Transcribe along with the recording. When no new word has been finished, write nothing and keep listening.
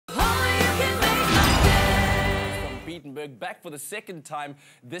Beatenberg, back for the second time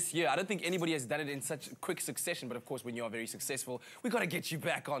this year. I don't think anybody has done it in such quick succession, but of course, when you are very successful, we got to get you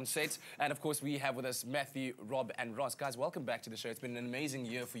back on set. And of course, we have with us Matthew, Rob, and Ross. Guys, welcome back to the show. It's been an amazing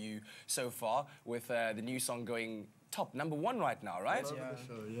year for you so far, with the new song going top #1 right now, right? Yeah.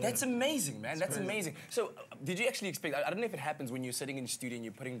 That's amazing, man. That's amazing. So, did you actually expect? I don't know if it happens when you're sitting in the studio and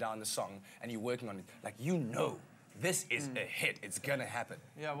you're putting down the song and you're working on it. Like, you know, this is a hit. It's gonna happen.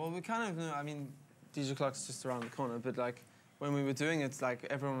 Yeah. Well, we kind of knew. I mean, DJ Clock's just around the corner, but like when we were doing it, like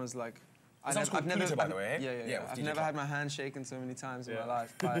everyone was like. I've never, by the way. Yeah. I've never had my hand shaken so many times in my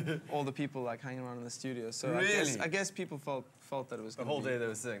life by all the people like hanging around in the studio. So really? I guess people felt that it was. The whole day they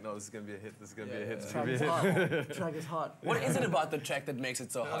were saying, "No, this is gonna be a hit. This is gonna be a hit. This is Track gonna is be a hit." hot. Track is hot. What is it about the track that makes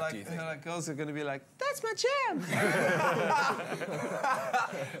it so hot, Like, do you think? like girls are gonna be like, "That's my jam."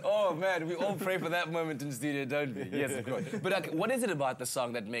 Oh man, we all pray for that moment in the studio, don't we? Yes, of course. But like, what is it about the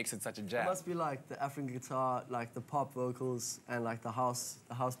song that makes it such a jam? It must be like the African guitar, like the pop vocals, and like the house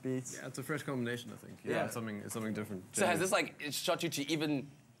beats. Yeah, it's a fresh combination, I think. Yeah, it's something different. So has this like shot you to even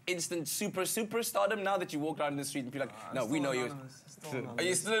instant superstardom now that you walk around in the street and feel like, no, we know you. Are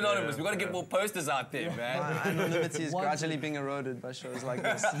you still anonymous? We got to get more posters out there, man. My anonymity is gradually being eroded by shows like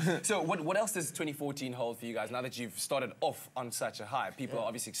this. So what else does 2014 hold for you guys now that you've started off on such a high? People are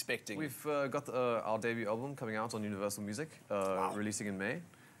obviously expecting. We've got our debut album coming out on Universal Music, releasing in May.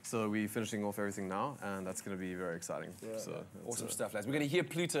 So we're finishing off everything now, and that's going to be very exciting. Yeah. So awesome stuff, lads. We're going to hear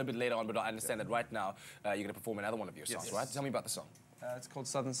Pluto a bit later on, but I understand that right now you're going to perform another one of your songs, right? Tell me about the song. It's called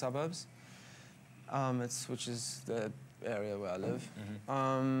Southern Suburbs. Which is the area where I live.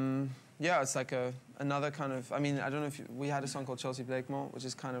 Yeah, it's like another kind of. I mean, I don't know if we had a song called Chelsea Blakemore, which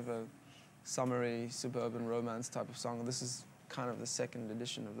is kind of a summery suburban romance type of song. This is kind of the second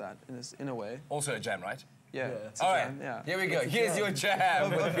edition of that in a way. Also a jam, right? Yeah. All right. Yeah. Here we go. Here's your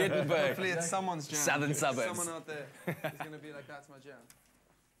jam. Hopefully it's someone's jam. Southern Suburbs. Someone out there is going to be like, that's my jam.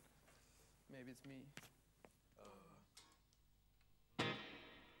 Maybe it's me.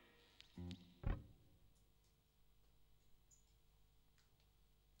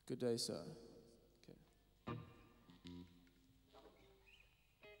 Good day, sir. Okay.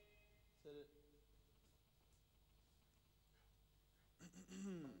 Set it.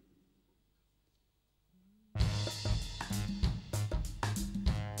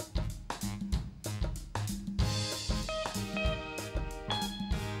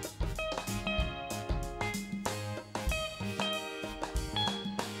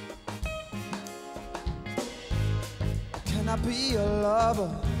 Can I be a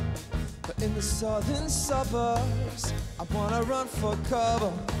lover? But in the southern suburbs, I wanna run for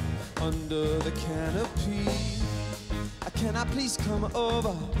cover under the canopy. Can I please come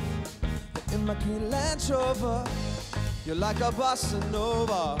over in my green Land Rover? You're like a bossa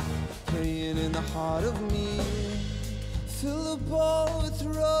nova playing in the heart of me. Fill the bowl with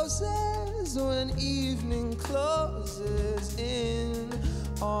roses when evening closes in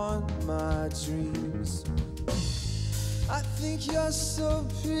on my dreams. I think you're so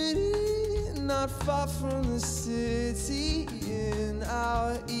pretty, not far from the city in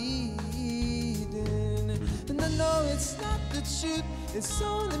our Eden. And I know it's not the truth, it's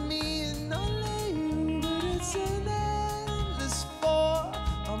only me and only you, but it's an endless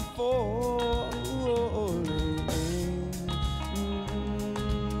I'm falling.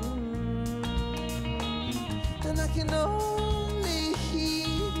 And I can only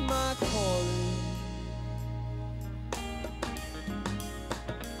heed my calling.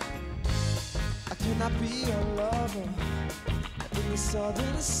 Can I be a lover in the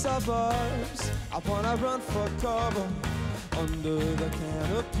southern suburbs? I wanna run for cover under the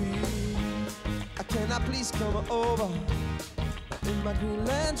canopy. Can I please come over in my green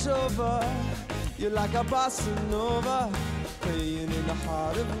Land Rover? You're like a bossa nova playing in the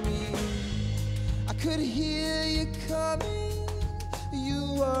heart of me. I could hear you coming.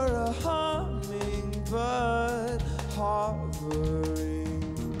 You were a hummingbird hovering.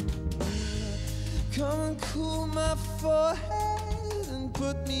 Come and cool my forehead and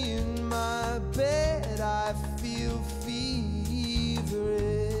put me in my bed. I feel feverish,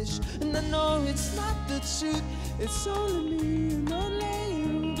 and I know it's not the truth. It's only me and only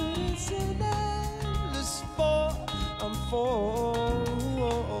you, but it's an endless I'm falling.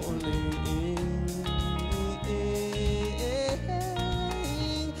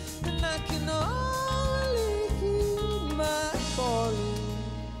 And I can only heed my calling.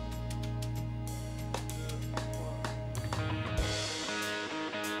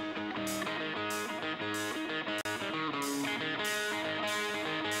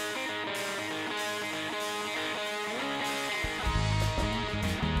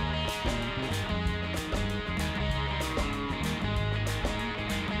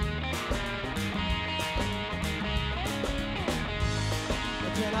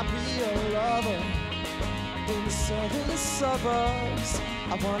 be a lover in the southern suburbs.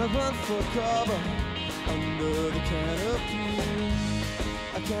 I wanna run for cover under the canopy.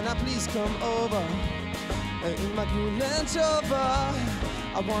 Can I please come over in my green Land Rover?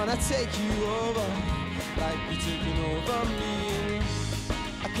 I wanna take you over like you're taking over me.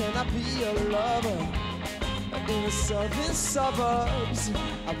 Can I be a lover in the southern suburbs?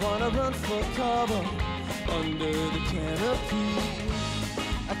 I wanna run for cover under the canopy.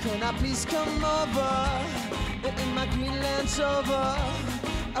 Can I please come over in my green Land Rover?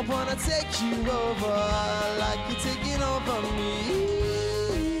 I wanna take you over like you're taking over me.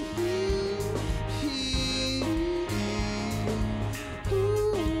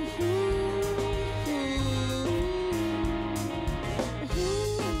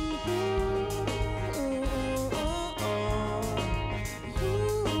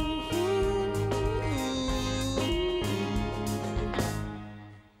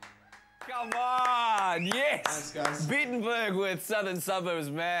 Come on, yes! Thanks, guys. Beatenberg with Southern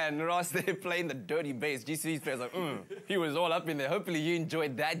Suburbs, man. Ross there playing the dirty bass. GC's players like, he was all up in there. Hopefully you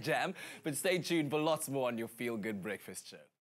enjoyed that jam. But stay tuned for lots more on your Feel Good Breakfast Show.